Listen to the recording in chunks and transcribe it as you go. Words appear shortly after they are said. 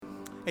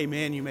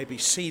Amen. You may be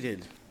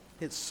seated.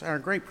 It's our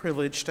great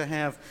privilege to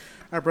have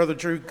our brother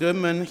Drew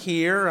Goodman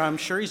here. I'm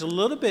sure he's a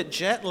little bit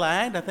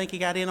jet-lagged. I think he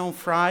got in on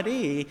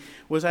Friday. He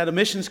was at a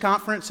missions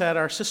conference at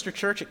our sister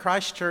church at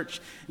Christ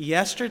Church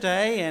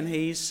yesterday, and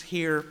he's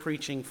here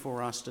preaching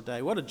for us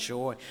today. What a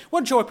joy.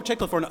 What a joy,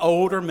 particularly for an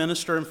older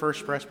minister in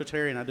First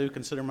Presbyterian. I do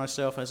consider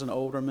myself as an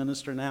older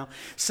minister now.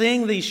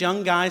 Seeing these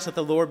young guys that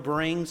the Lord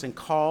brings and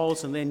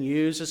calls and then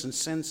uses and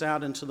sends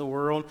out into the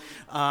world.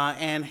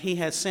 And he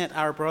has sent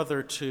our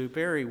brother to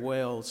Barry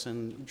Wells,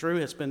 and Drew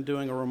has been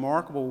doing a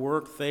remarkable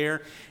work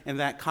there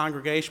in that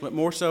congregation, but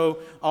more so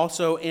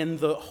also in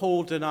the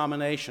whole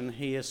denomination.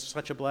 He is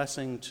such a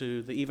blessing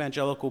to the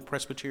Evangelical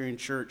Presbyterian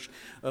Church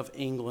of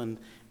England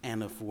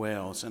and of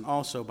Wales. And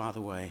also, by the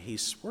way,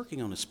 he's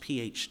working on his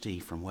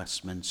PhD from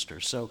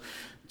Westminster. So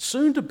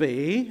soon to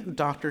be,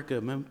 Dr.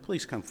 Goodman,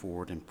 please come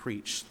forward and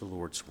preach the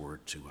Lord's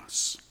word to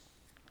us.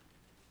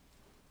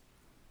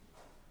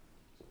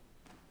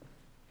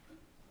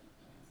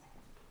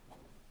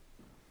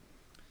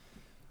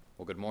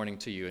 Well, good morning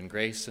to you, and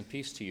grace and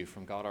peace to you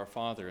from God our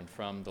Father and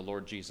from the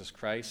Lord Jesus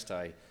Christ.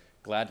 I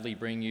gladly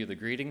bring you the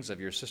greetings of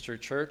your sister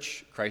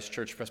church, Christ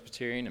Church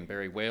Presbyterian in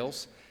Barry,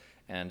 Wales,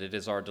 and it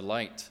is our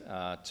delight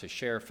to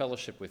share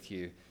fellowship with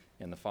you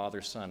in the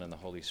Father, Son, and the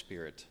Holy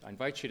Spirit. I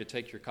invite you to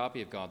take your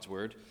copy of God's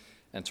Word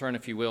and turn,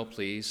 if you will,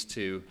 please,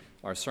 to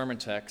our sermon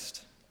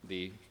text.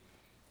 The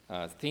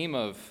theme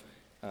of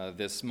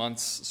this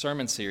month's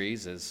sermon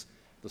series is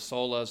the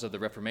solas of the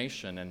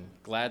Reformation, and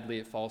gladly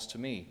it falls to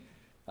me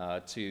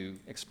to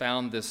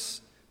expound this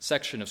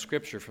section of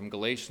Scripture from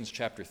Galatians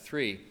chapter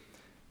 3,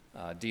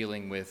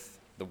 dealing with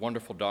the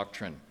wonderful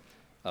doctrine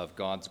of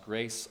God's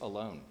grace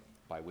alone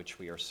by which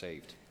we are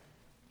saved.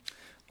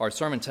 Our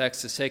sermon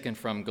text is taken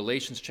from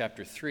Galatians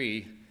chapter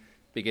 3,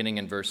 beginning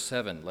in verse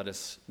 7. Let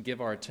us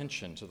give our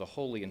attention to the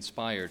holy,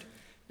 inspired,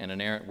 and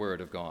inerrant Word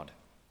of God.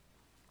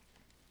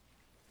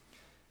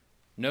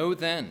 Know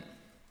then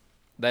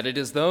that it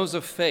is those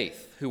of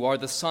faith who are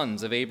the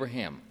sons of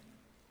Abraham.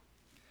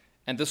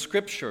 And the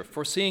Scripture,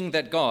 foreseeing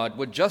that God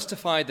would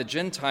justify the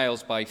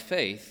Gentiles by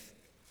faith,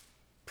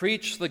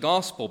 preached the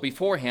gospel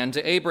beforehand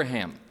to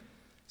Abraham,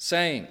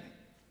 saying,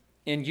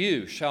 "In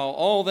you shall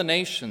all the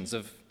nations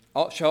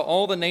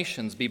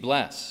be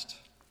blessed."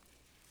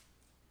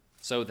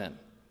 So then,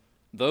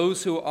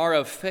 those who are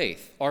of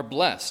faith are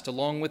blessed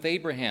along with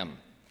Abraham,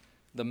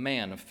 the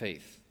man of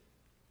faith.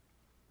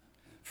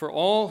 For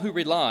all who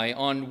rely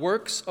on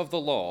works of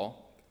the law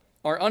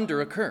are under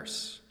a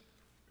curse.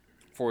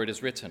 For it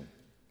is written,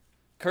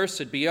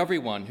 "Cursed be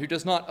everyone who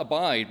does not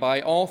abide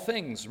by all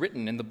things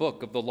written in the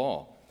book of the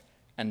law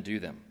and do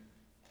them."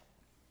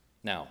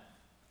 Now,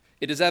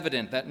 it is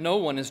evident that no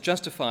one is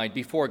justified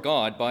before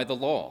God by the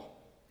law,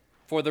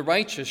 for the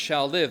righteous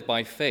shall live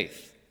by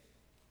faith.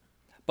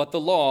 But the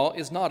law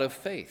is not of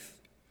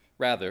faith.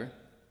 Rather,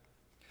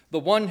 the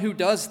one who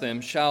does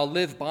them shall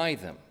live by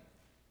them.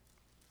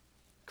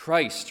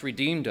 Christ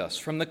redeemed us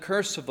from the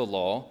curse of the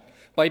law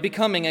by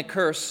becoming a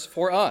curse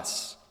for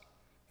us,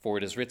 for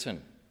it is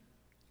written,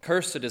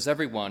 "Cursed is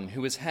everyone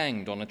who is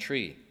hanged on a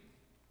tree,"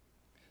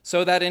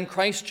 so that in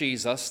Christ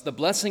Jesus the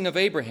blessing of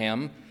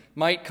Abraham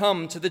might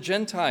come to the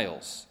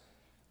Gentiles,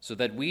 so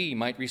that we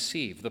might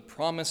receive the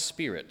promised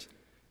Spirit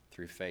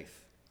through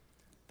faith.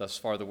 Thus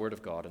far the word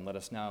of God, and let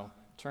us now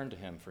turn to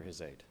him for his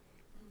aid.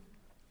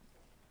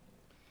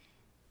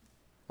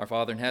 Our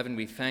Father in heaven,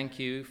 we thank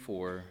you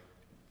for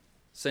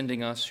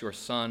sending us your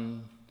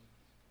Son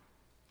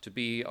to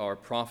be our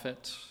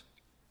prophet,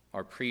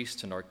 our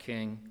priest, and our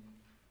king,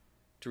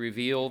 to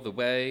reveal the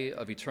way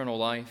of eternal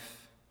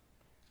life,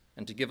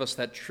 and to give us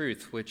that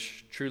truth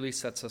which truly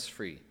sets us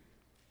free.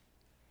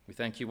 We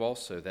thank you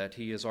also that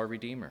he is our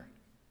Redeemer,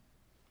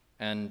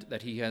 and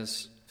that he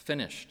has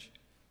finished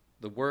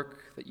the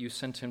work that you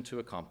sent him to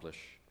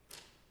accomplish.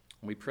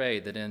 And we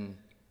pray that in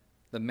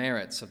the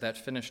merits of that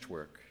finished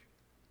work,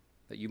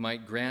 that you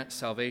might grant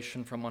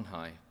salvation from on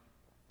high,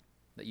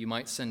 that you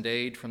might send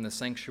aid from the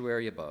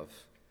sanctuary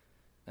above,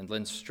 and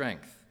lend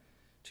strength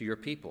to your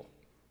people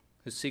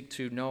who seek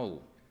to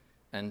know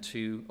and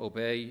to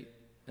obey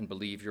and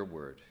believe your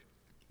word.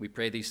 We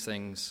pray these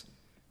things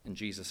in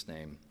Jesus'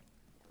 name.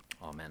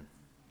 Amen.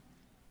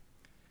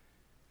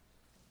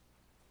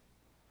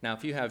 Now,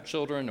 if you have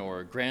children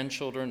or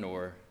grandchildren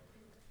or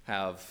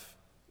have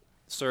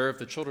served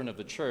the children of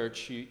the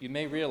church, you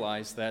may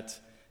realize that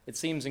it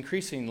seems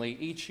increasingly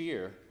each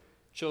year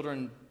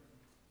children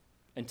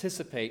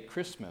anticipate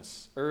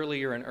Christmas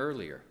earlier and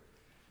earlier.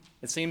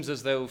 It seems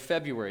as though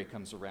February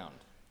comes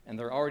around and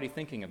they're already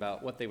thinking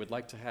about what they would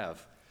like to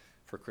have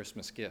for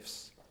Christmas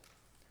gifts.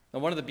 Now,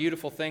 one of the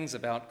beautiful things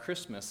about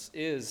Christmas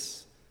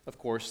is, of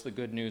course, the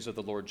good news of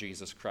the Lord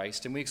Jesus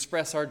Christ, and we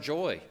express our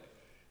joy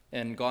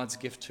in God's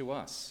gift to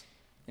us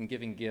in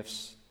giving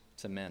gifts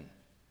to men.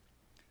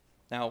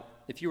 Now,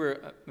 if you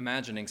were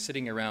imagining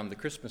sitting around the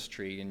Christmas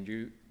tree and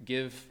you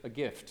give a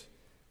gift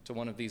to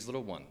one of these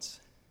little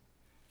ones,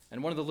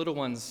 and one of the little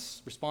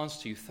ones responds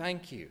to you,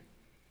 "Thank you.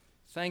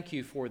 Thank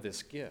you for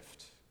this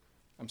gift.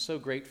 I'm so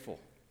grateful.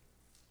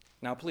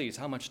 Now, please,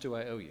 how much do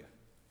I owe you?"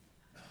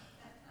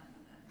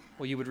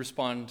 Well, you would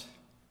respond,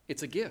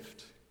 it's a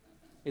gift.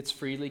 It's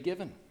freely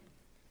given.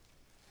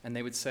 And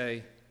they would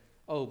say,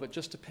 oh, but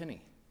just a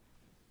penny.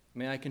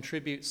 May I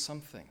contribute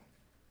something?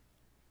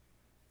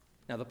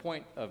 Now, the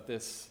point of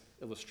this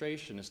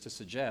illustration is to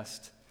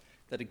suggest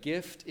that a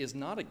gift is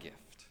not a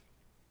gift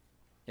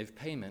if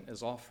payment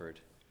is offered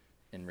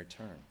in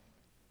return.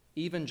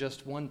 Even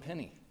just 1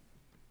 penny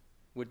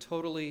would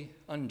totally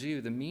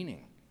undo the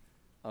meaning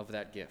of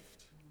that gift.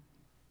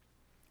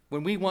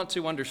 When we want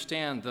to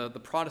understand the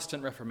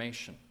Protestant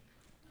Reformation,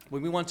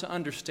 when we want to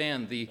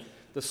understand the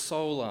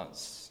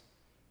solas,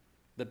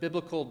 the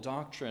biblical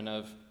doctrine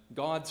of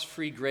God's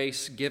free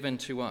grace given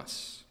to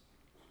us,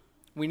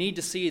 we need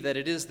to see that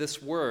it is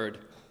this word,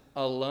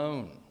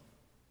 alone,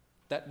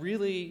 that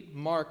really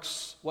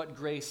marks what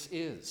grace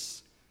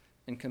is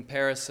in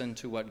comparison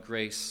to what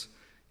grace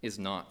is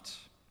not.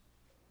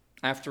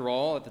 After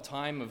all, at the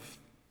time of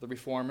the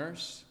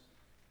Reformers,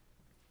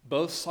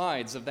 both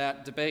sides of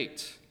that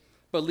debate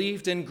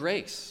believed in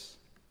grace,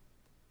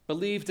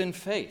 believed in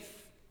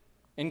faith,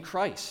 in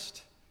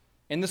Christ,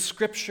 in the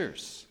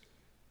Scriptures,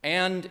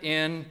 and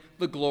in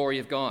the glory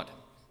of God.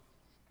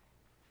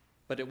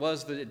 But it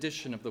was the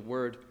addition of the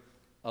word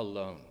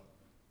alone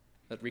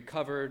that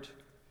recovered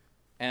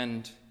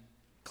and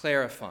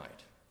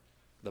clarified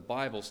the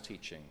Bible's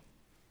teaching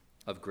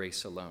of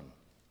grace alone.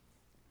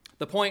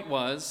 The point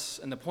was,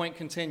 and the point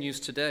continues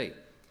today,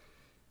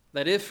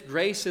 that if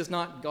grace is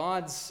not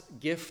God's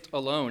gift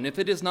alone, if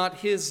it is not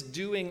His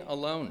doing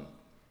alone,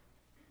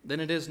 then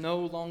it is no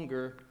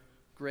longer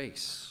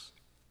grace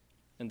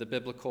in the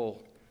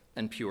biblical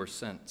and pure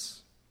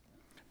sense.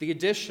 The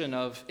addition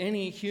of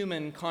any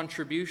human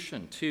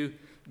contribution to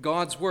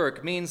God's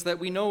work means that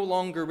we no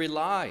longer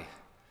rely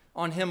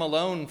on Him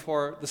alone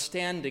for the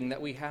standing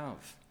that we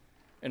have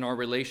in our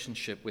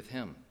relationship with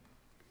Him.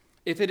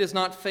 If it is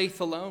not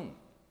faith alone,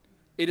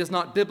 it is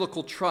not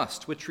biblical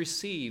trust which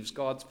receives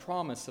God's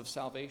promise of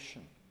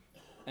salvation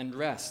and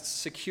rests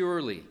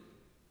securely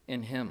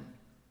in Him,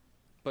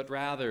 but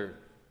rather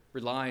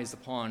relies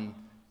upon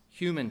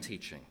human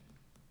teaching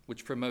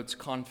which promotes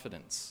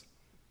confidence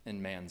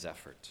in man's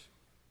effort.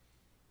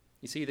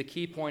 You see, the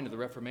key point of the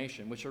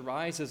Reformation, which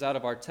arises out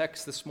of our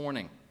text this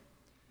morning,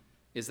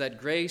 is that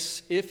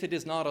grace, if it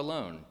is not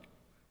alone,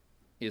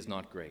 is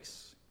not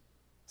grace.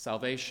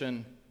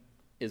 Salvation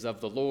is of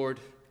the Lord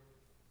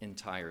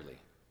entirely.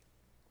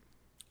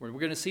 We're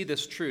going to see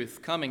this truth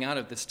coming out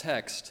of this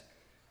text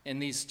in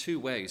these two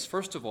ways.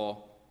 First of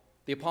all,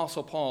 the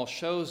Apostle Paul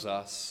shows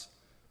us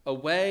a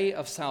way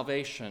of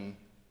salvation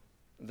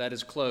that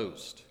is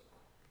closed.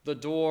 The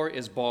door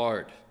is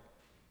barred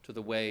to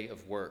the way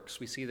of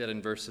works. We see that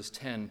in verses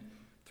 10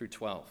 through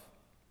 12.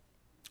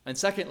 And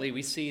secondly,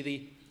 we see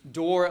the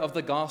door of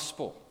the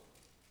gospel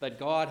that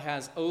God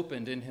has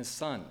opened in His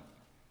Son,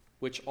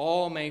 which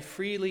all may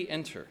freely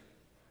enter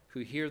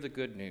who hear the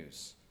good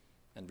news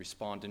and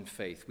respond in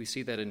faith. We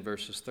see that in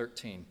verses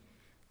 13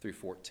 through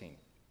 14.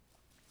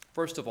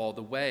 First of all,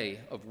 the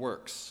way of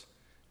works,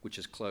 which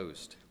is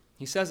closed.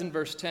 He says in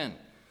verse 10,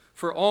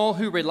 "For all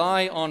who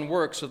rely on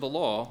works of the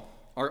law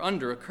are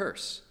under a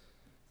curse.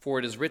 For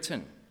it is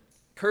written,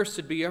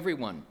 'Cursed be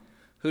everyone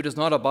who does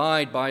not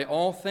abide by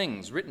all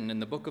things written in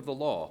the book of the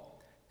law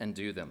and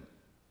do them.'"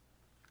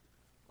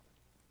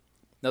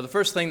 Now, the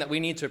first thing that we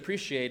need to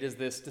appreciate is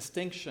this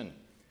distinction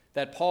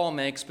that Paul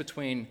makes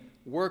between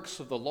works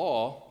of the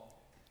law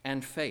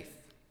and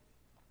faith.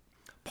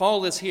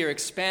 Paul is here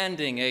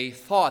expanding a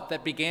thought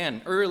that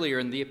began earlier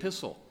in the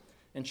epistle,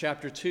 in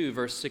chapter 2,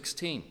 verse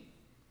 16,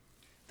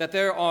 that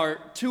there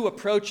are two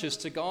approaches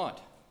to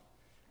God,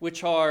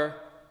 which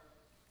are,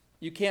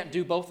 you can't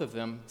do both of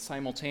them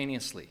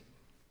simultaneously.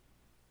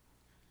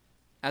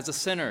 As a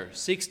sinner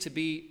seeks to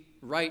be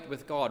right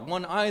with God,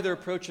 one either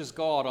approaches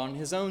God on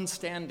his own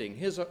standing,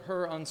 his or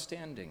her own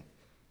standing,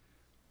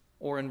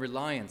 or in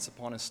reliance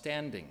upon a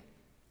standing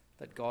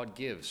that God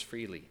gives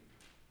freely.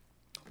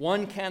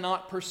 One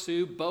cannot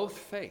pursue both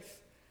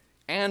faith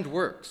and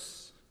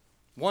works.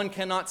 One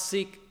cannot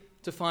seek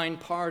to find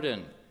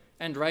pardon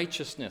and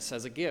righteousness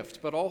as a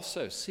gift, but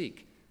also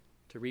seek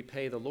to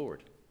repay the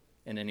Lord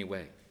in any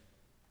way.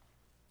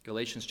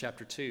 Galatians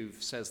chapter 2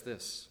 says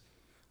this,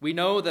 "We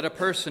know that a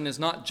person is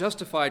not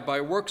justified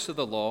by works of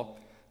the law,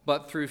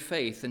 but through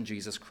faith in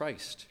Jesus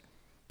Christ.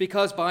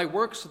 Because by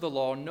works of the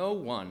law no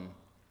one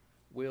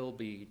will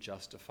be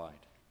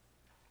justified."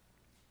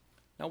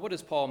 Now, what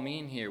does Paul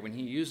mean here when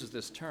he uses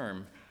this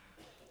term,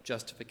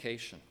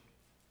 justification?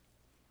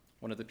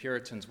 One of the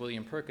Puritans,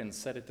 William Perkins,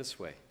 said it this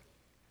way.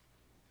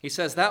 He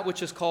says, "That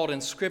which is called in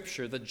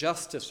Scripture the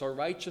justice or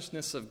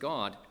righteousness of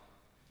God,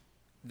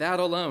 that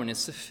alone is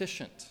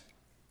sufficient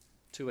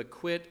to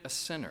acquit a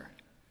sinner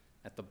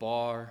at the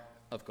bar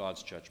of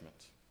God's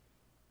judgment."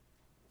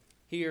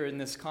 Here in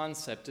this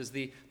concept is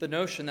the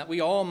notion that we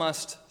all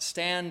must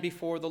stand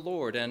before the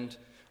Lord and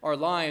our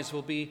lives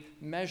will be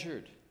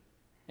measured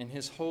in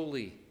His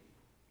holy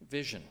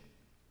vision.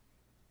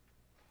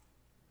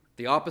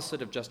 The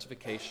opposite of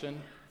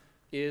justification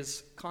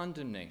is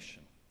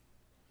condemnation.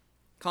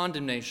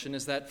 Condemnation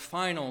is that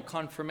final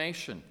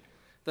confirmation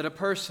that a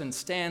person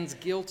stands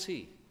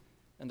guilty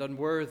and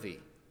unworthy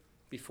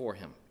before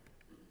him.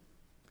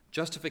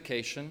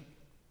 Justification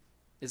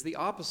is the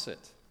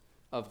opposite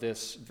of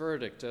this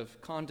verdict of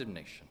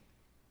condemnation.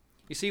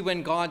 You see,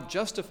 when God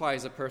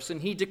justifies a person,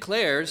 he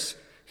declares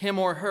him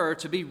or her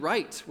to be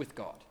right with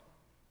God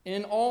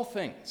in all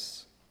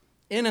things,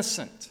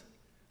 innocent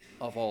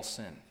of all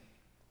sin.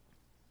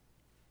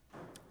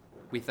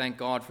 We thank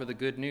God for the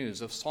good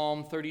news of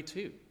Psalm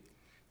 32,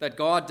 that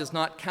God does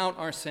not count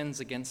our sins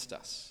against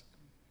us,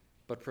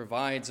 but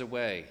provides a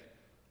way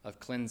of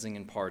cleansing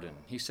and pardon.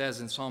 He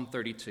says in Psalm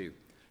 32,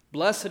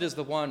 "Blessed is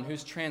the one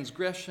whose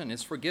transgression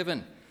is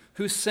forgiven,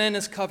 whose sin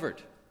is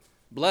covered.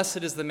 Blessed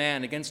is the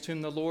man against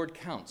whom the Lord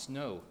counts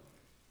no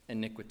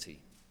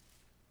iniquity."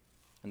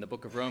 In the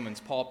book of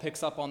Romans, Paul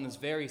picks up on this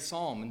very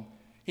psalm, and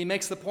he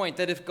makes the point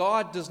that if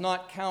God does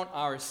not count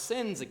our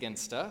sins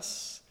against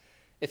us,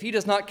 if he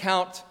does not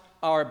count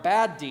our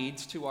bad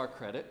deeds to our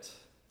credit,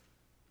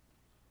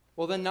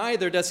 well, then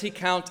neither does he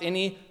count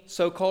any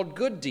so-called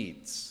good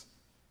deeds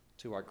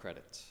to our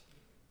credit.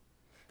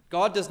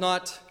 God does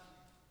not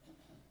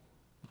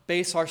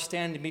base our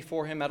standing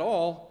before him at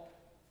all,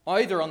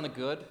 either on the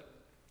good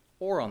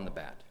or on the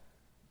bad.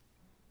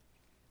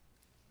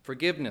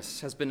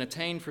 Forgiveness has been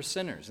attained for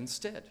sinners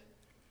instead,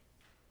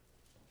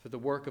 through the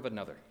work of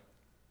another,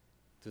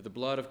 through the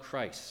blood of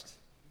Christ,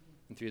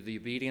 and through the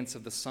obedience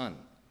of the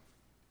Son,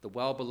 the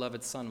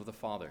well-beloved Son of the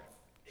Father,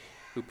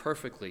 who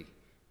perfectly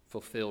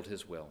fulfilled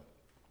his will.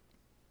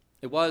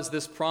 It was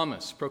this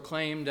promise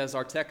proclaimed, as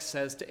our text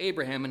says, to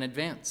Abraham in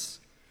advance,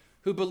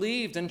 who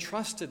believed and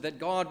trusted that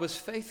God was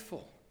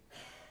faithful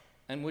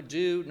and would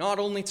do not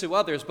only to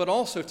others, but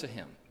also to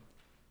him,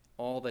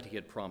 all that he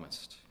had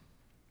promised.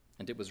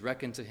 And it was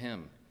reckoned to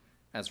him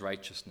as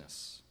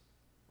righteousness.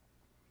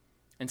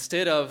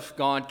 Instead of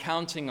God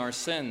counting our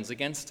sins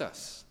against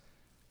us,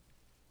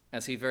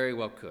 as he very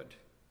well could,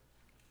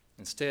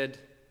 instead,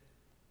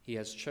 he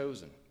has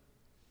chosen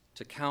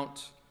to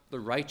count the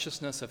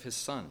righteousness of his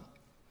Son,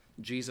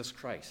 Jesus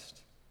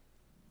Christ,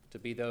 to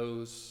be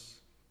theirs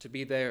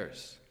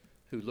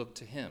who look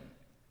to him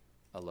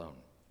alone.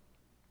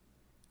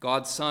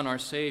 God's Son, our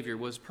Savior,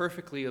 was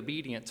perfectly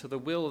obedient to the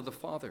will of the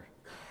Father.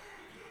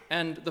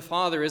 And the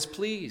Father is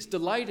pleased,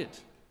 delighted,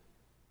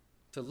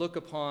 to look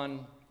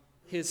upon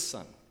his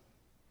Son,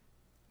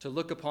 to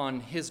look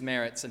upon his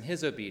merits and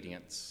his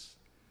obedience,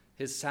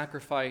 his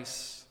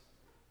sacrifice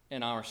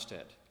in our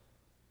stead,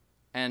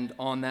 and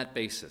on that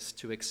basis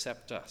to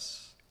accept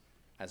us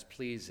as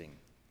pleasing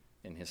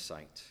in his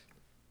sight.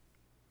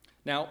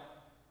 Now,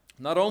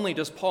 not only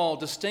does Paul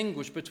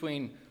distinguish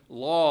between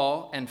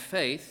law and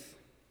faith,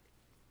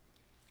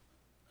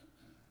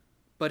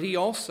 but he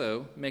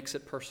also makes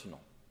it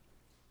personal.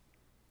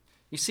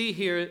 You see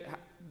here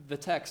the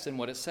text and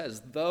what it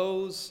says,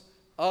 those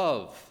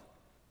of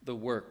the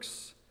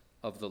works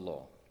of the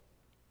law.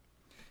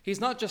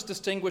 He's not just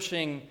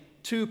distinguishing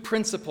two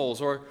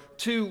principles or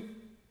two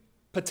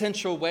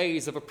potential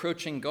ways of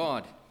approaching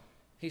God.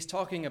 He's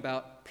talking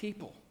about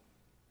people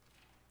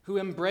who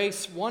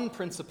embrace one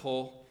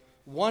principle,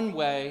 one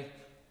way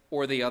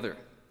or the other.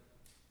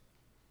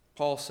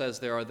 Paul says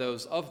there are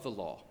those of the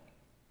law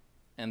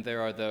and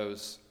there are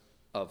those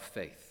of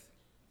faith.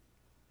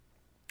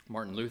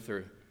 Martin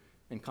Luther,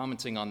 in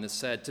commenting on this,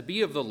 said, "To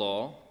be of the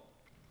law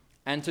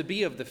and to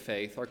be of the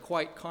faith are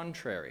quite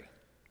contrary.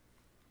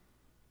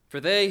 For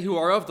they who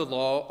are of the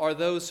law are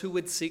those who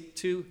would seek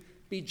to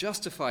be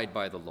justified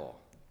by the law.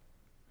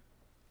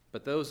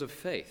 But those of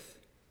faith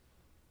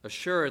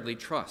assuredly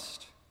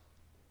trust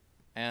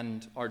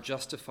and are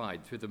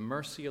justified through the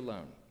mercy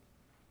alone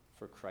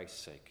for Christ's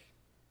sake."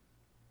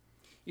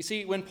 You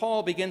see, when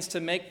Paul begins to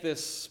make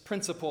this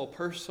principle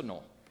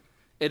personal,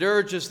 it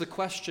urges the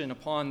question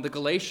upon the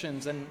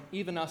Galatians and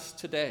even us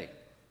today.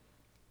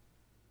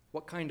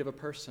 What kind of a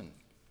person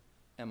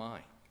am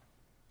I?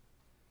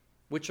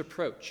 Which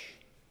approach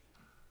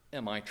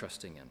am I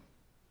trusting in?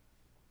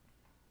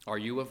 Are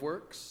you of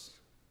works?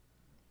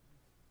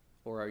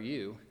 Or are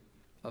you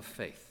of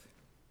faith?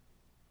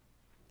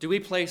 Do we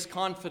place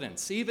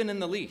confidence, even in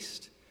the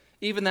least,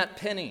 even that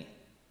penny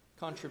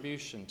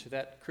contribution to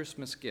that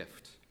Christmas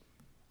gift,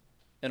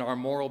 in our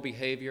moral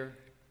behavior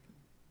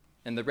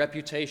and the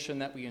reputation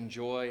that we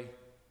enjoy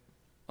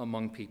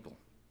among people?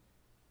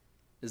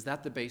 Is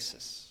that the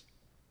basis,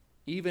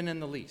 even in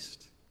the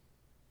least,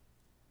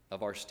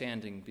 of our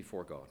standing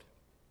before God?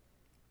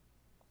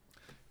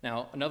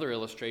 Now, another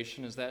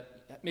illustration is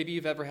that maybe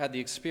you've ever had the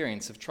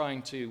experience of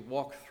trying to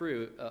walk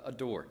through a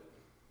door.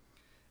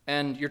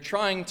 And you're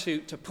trying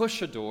to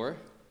push a door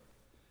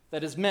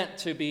that is meant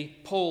to be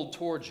pulled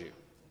towards you.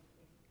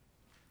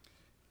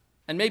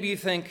 And maybe you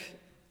think,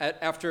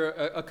 after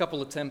a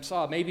couple attempts,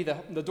 maybe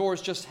the door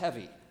is just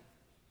heavy.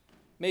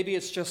 Maybe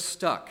it's just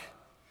stuck.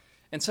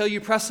 And so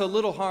you press a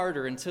little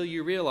harder until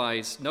you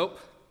realize, nope,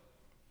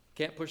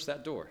 can't push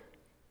that door,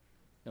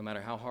 no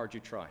matter how hard you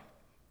try.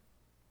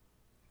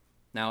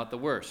 Now, at the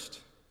worst,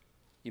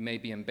 you may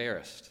be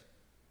embarrassed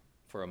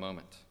for a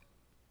moment.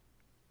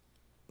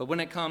 But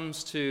when it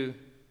comes to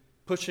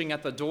pushing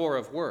at the door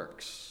of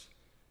works,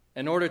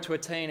 in order to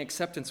attain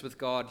acceptance with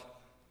God,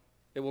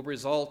 it will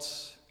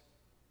result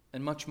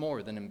in much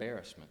more than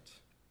embarrassment.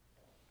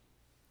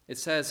 It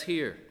says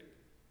here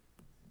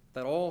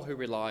that all who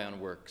rely on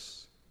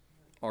works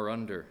are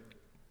under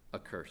a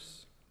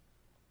curse.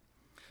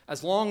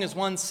 As long as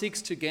one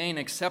seeks to gain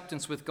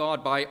acceptance with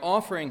God by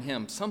offering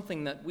him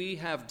something that we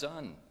have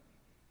done,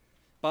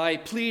 by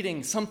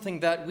pleading something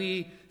that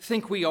we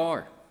think we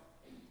are,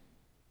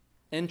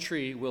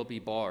 entry will be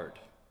barred.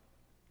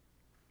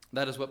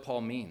 That is what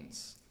Paul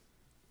means.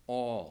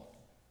 All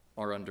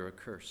are under a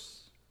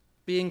curse,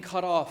 being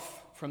cut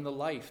off from the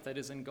life that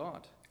is in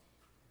God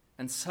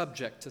and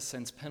subject to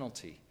sin's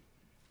penalty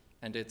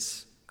and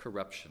its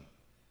corruption.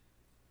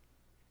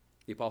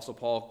 The Apostle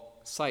Paul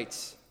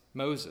cites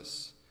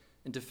Moses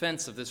in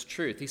defense of this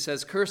truth. He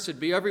says, "Cursed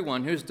be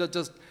everyone who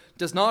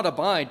does not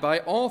abide by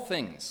all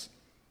things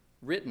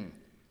written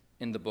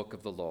in the book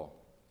of the law."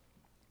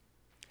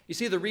 You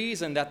see, the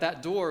reason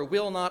that door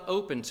will not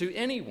open to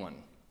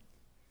anyone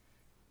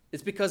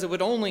is because it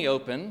would only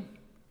open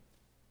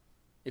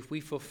if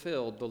we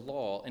fulfilled the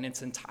law in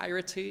its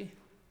entirety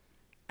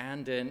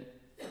and in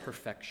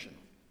perfection.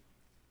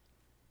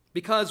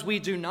 Because we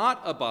do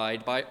not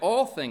abide by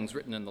all things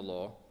written in the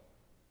law,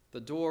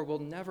 the door will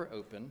never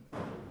open,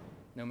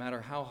 no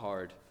matter how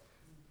hard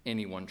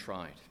anyone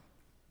tried.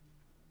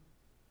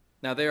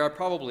 Now, there are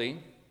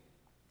probably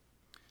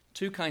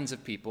two kinds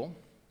of people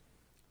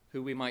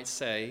who we might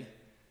say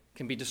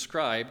can be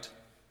described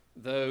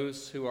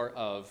those who are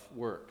of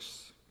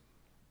works.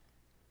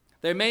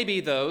 There may be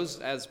those,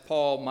 as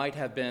Paul might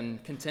have been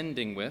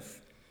contending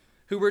with,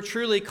 who were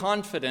truly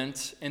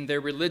confident in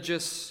their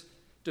religious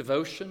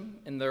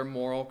devotion, in their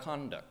moral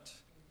conduct.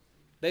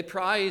 They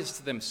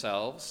prized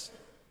themselves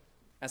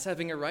as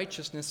having a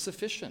righteousness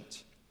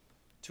sufficient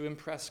to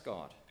impress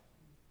God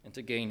and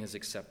to gain his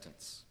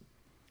acceptance.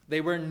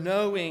 They were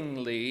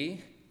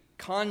knowingly,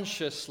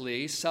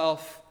 consciously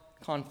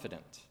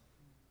self-confident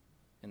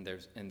in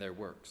their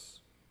works.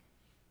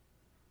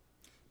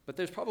 But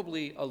there's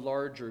probably a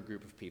larger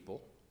group of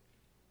people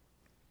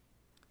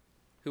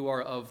who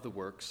are of the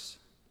works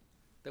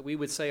that we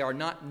would say are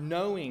not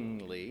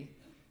knowingly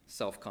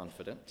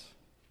self-confident.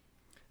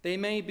 They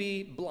may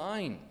be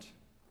blind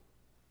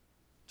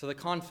to the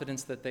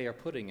confidence that they are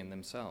putting in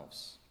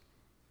themselves.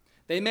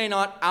 They may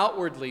not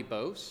outwardly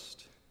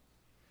boast.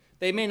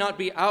 They may not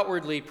be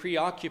outwardly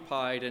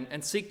preoccupied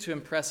and seek to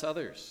impress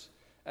others,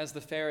 as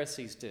the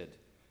Pharisees did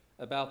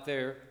about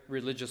their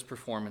religious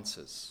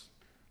performances.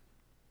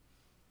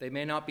 They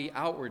may not be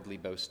outwardly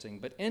boasting,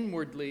 but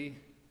inwardly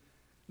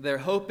they're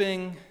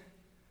hoping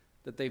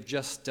that they've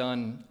just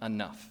done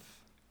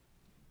enough.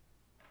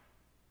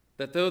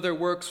 That though their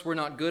works were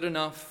not good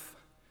enough,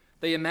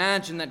 they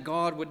imagine that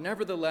God would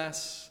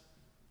nevertheless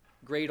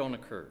grade on a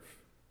curve,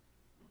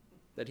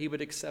 that he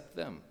would accept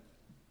them,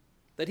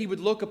 that he would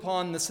look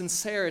upon the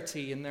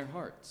sincerity in their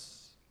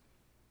hearts.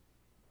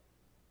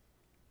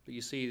 But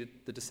you see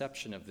the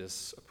deception of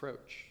this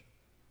approach.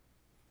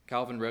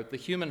 Calvin wrote, "The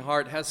human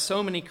heart has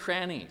so many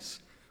crannies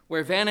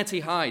where vanity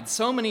hides,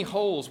 so many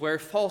holes where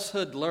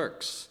falsehood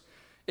lurks.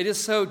 It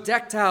is so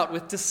decked out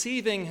with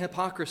deceiving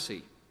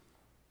hypocrisy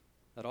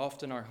that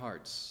often our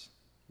hearts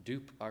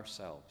dupe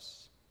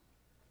ourselves."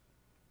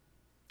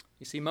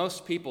 You see,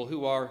 most people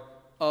who are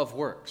of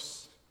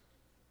works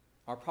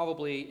are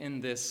probably in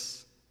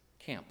this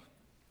camp.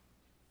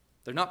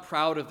 They're not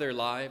proud of their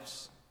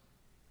lives,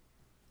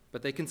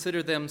 but they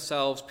consider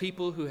themselves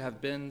people who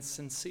have been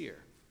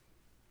sincere.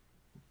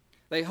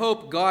 They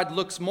hope God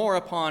looks more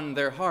upon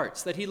their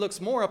hearts, that he looks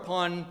more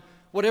upon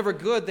whatever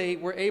good they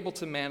were able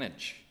to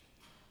manage,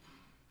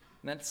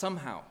 and that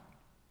somehow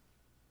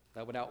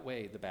that would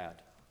outweigh the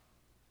bad.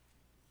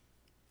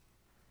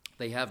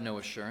 They have no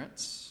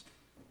assurance.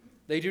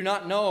 They do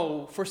not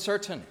know for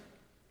certain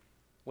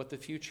what the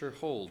future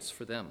holds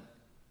for them.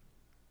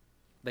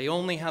 They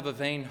only have a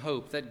vain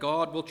hope that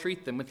God will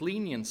treat them with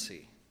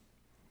leniency.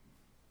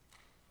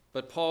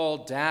 But Paul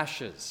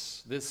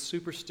dashes this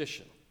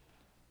superstition.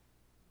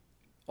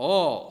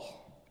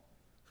 All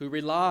who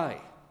rely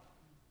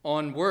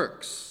on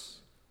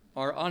works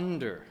are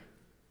under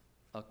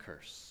a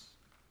curse.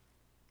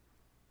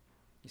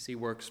 You see,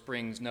 works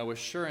brings no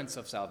assurance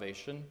of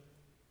salvation.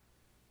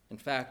 In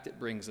fact, it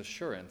brings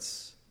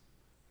assurance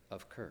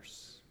of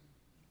curse.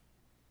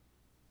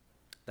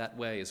 That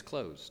way is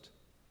closed.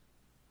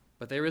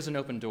 But there is an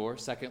open door,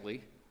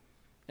 secondly,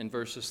 in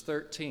verses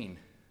 13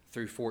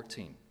 through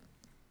 14.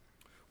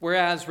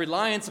 Whereas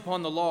reliance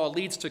upon the law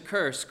leads to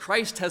curse,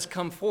 Christ has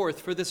come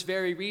forth for this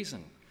very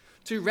reason,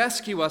 to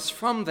rescue us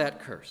from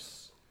that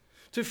curse,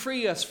 to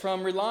free us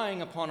from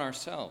relying upon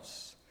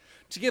ourselves,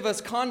 to give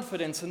us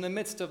confidence in the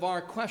midst of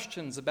our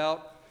questions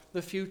about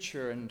the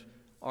future and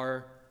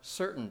our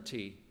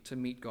certainty to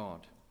meet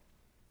God.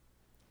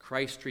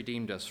 Christ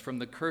redeemed us from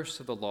the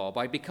curse of the law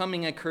by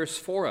becoming a curse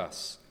for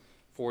us,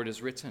 for it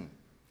is written,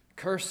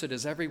 "Cursed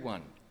is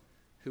everyone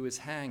who is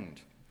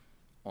hanged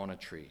on a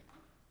tree."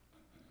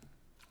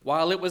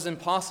 While it was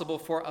impossible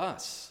for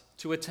us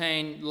to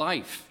attain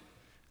life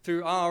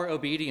through our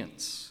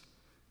obedience,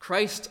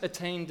 Christ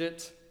attained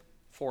it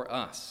for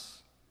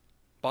us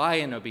by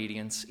an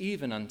obedience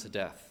even unto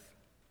death.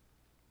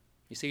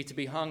 You see, to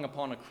be hung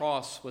upon a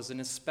cross was an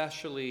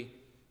especially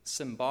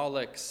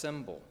symbolic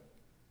symbol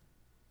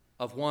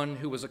of one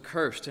who was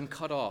accursed and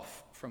cut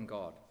off from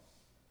God.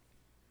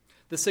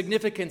 The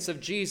significance of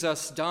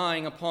Jesus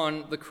dying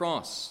upon the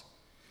cross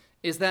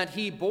is that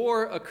he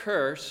bore a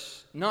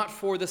curse not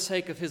for the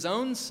sake of his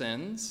own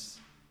sins,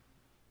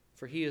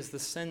 for he is the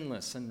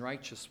sinless and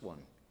righteous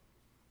one,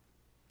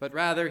 but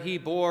rather he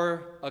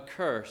bore a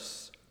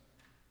curse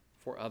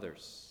for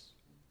others.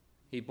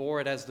 He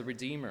bore it as the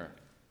Redeemer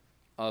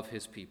of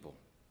his people.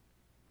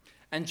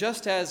 And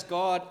just as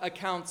God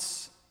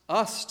accounts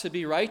us to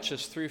be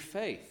righteous through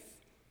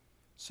faith,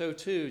 so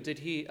too did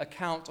he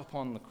account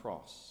upon the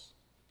cross.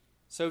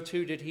 So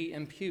too did he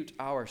impute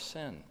our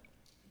sin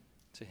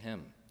to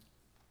him.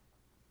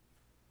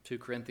 2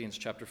 Corinthians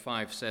chapter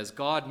 5 says,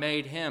 God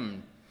made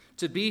him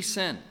to be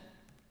sin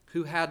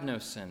who had no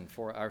sin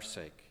for our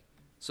sake,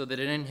 so that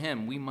in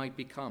him we might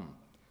become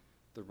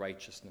the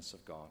righteousness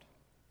of God.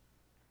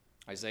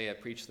 Isaiah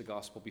preached the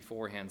gospel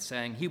beforehand,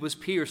 saying, he was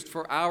pierced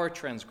for our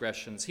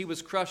transgressions, he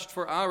was crushed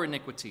for our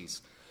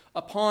iniquities.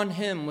 Upon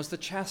him was the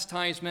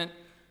chastisement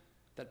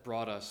that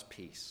brought us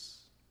peace,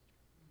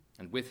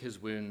 and with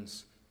his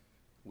wounds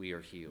we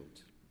are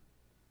healed.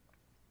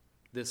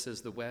 This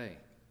is the way.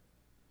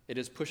 It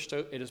is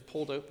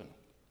pulled open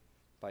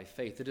by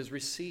faith. It is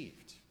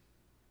received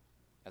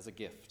as a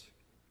gift.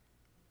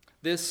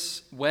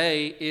 This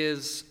way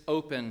is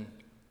open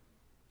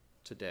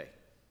today.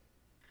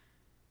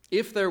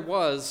 If there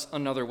was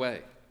another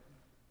way,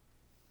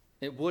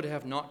 it would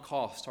have not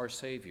cost our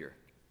Savior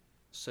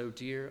so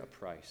dear a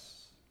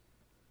price.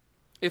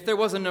 If there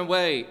was another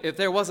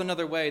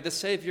way, the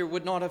Savior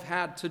would not have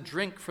had to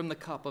drink from the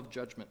cup of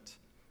judgment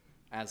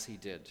as he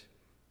did.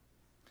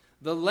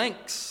 The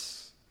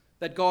lengths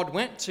that God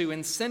went to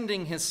in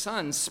sending his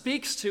Son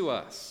speaks to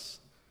us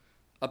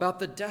about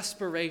the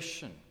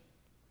desperation,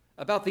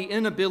 about the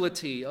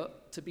inability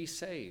to be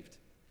saved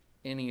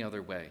any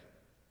other way.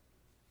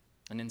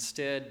 And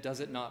instead, does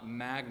it not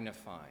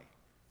magnify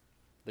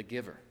the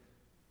giver?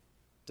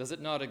 Does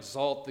it not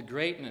exalt the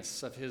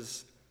greatness of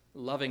his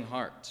loving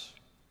heart,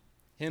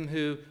 him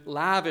who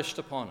lavished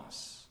upon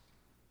us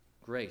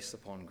grace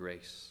upon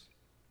grace?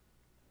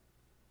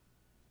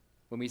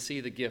 When we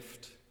see the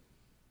gift,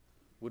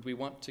 would we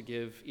want to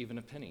give even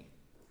a penny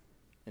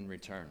in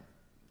return?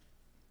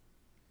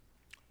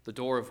 The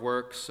door of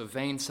works, of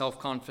vain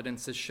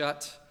self-confidence is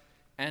shut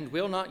and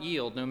will not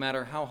yield no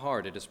matter how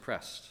hard it is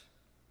pressed.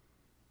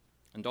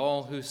 And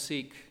all who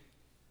seek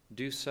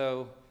do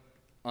so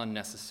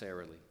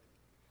unnecessarily.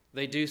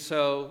 They do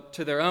so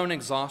to their own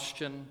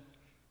exhaustion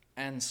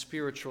and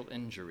spiritual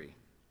injury.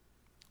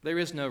 There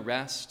is no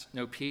rest,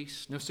 no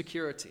peace, no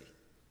security,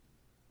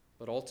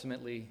 but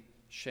ultimately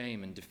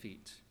shame and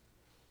defeat.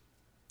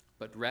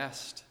 But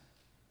rest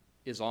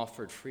is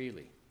offered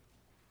freely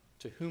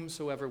to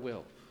whomsoever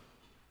will.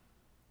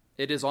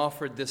 It is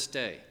offered this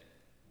day.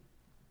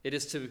 It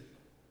is to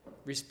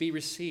be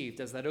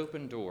received as that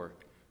open door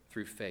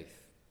through faith,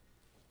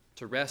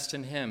 to rest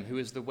in him who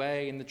is the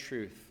way and the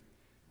truth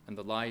and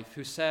the life,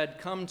 who said,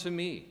 come to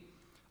me,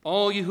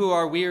 all you who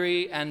are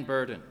weary and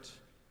burdened,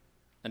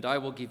 and I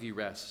will give you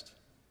rest.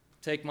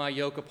 Take my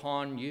yoke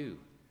upon you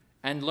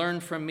and learn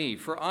from me,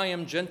 for I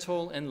am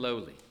gentle and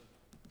lowly,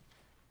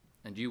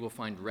 and you will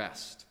find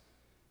rest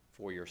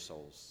for your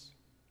souls.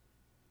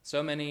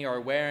 So many are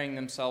wearing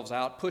themselves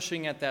out,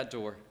 pushing at that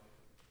door,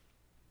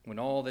 when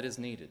all that is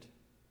needed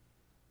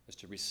is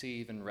to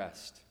receive and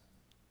rest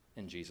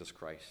in Jesus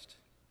Christ.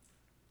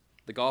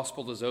 The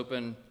gospel is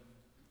open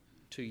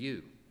to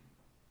you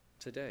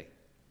today.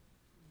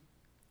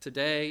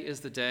 Today is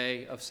the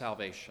day of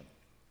salvation.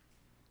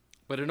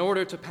 But in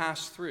order to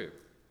pass through,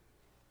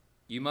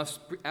 you must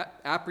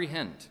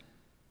apprehend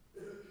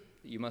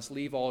that you must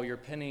leave all your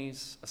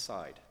pennies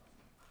aside.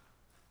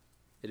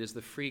 It is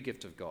the free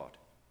gift of God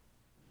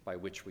by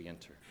which we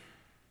enter.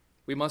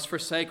 We must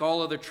forsake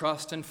all other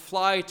trust and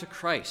fly to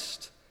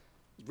Christ,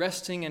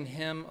 resting in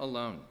him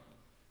alone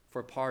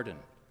for pardon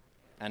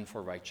and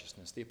for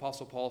righteousness. The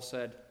Apostle Paul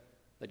said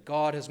that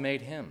God has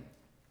made him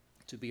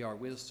to be our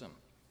wisdom,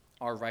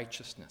 our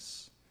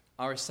righteousness,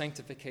 our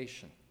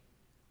sanctification,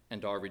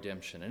 and our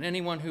redemption. And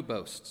anyone who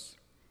boasts,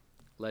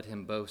 let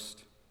him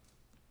boast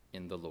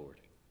in the Lord.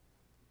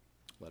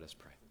 Let us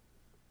pray.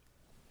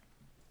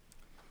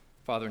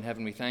 Father in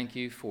heaven, we thank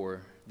you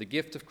for the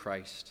gift of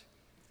Christ.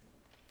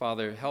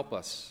 Father, help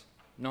us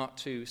not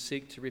to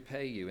seek to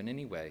repay you in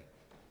any way,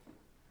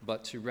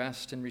 but to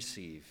rest and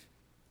receive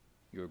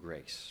your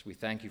grace. We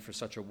thank you for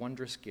such a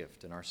wondrous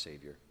gift in our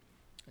Savior.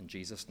 In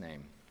Jesus'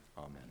 name,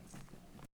 amen.